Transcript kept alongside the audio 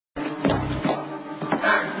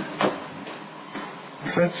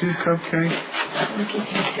Is that you, Cupcake? Lucky's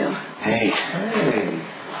here too. Hey. Hey.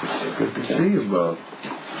 Good to see you both.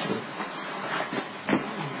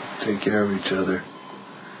 Take care of each other.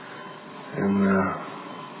 And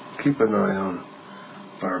keep an eye on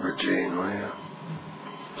Barbara Jane, will you?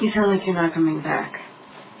 You sound like you're not coming back.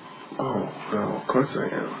 Oh, no, of course I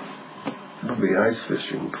am. We'll be ice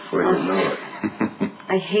fishing before you know it.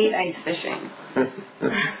 I hate ice fishing.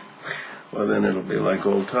 Well, then it'll be like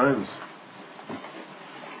old times.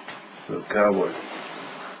 So, Cowboy,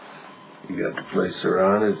 you got the place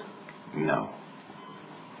surrounded? No.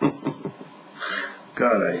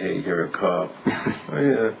 God, I hate you're a cop.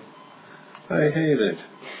 I hate it.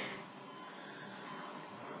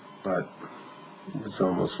 But it was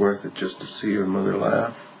almost worth it just to see your mother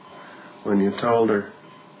laugh when you told her.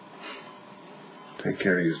 Take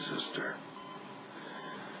care of your sister.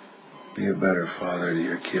 Be a better father to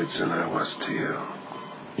your kids than I was to you.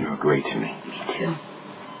 You were great to me. Me too.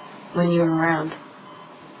 When you were around.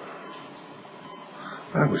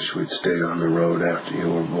 I wish we'd stayed on the road after you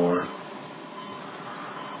were born.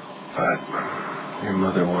 But your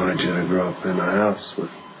mother wanted you to grow up in a house with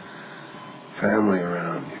family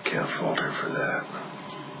around. You can't fault her for that.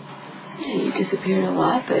 Yeah, you disappeared a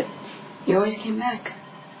lot, but you always came back.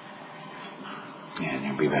 Yeah, and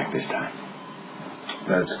you'll be back this time.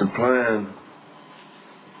 That's the plan.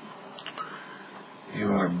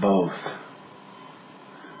 You are both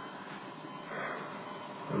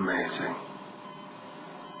amazing.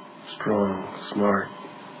 Strong, smart.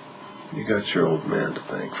 You got your old man to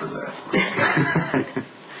thank for that.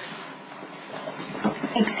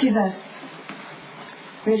 Excuse us.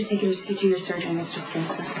 We're here to take you to your surgery, Mr.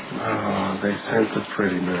 Spencer. Oh, they sent the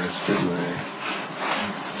pretty nurse, didn't they?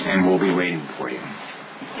 And we'll be waiting for you.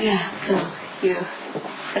 Yeah, so you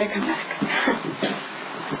better come back.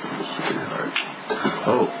 Sweetheart.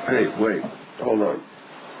 Oh, hey, wait. Hold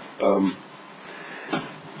on.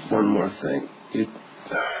 One more thing. You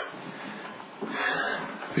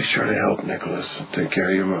be sure to help Nicholas take care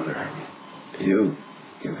of your mother. You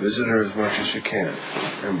visit her as much as you can.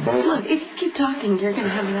 And both... Look, if you keep talking, you're going to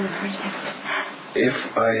have another heart attack.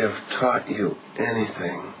 If I have taught you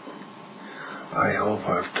anything, I hope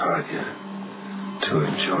I've taught you to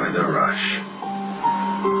enjoy the rush.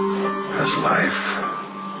 As life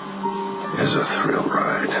is a thrill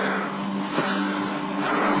ride.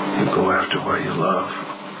 You go after what you love.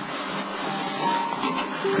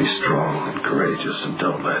 Be strong and courageous and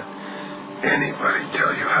don't let anybody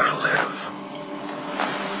tell you how to live.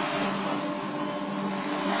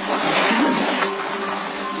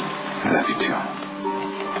 I love you too.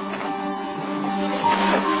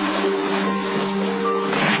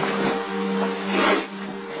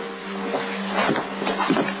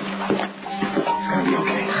 It's gonna be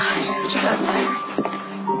okay. You're such a bad liar.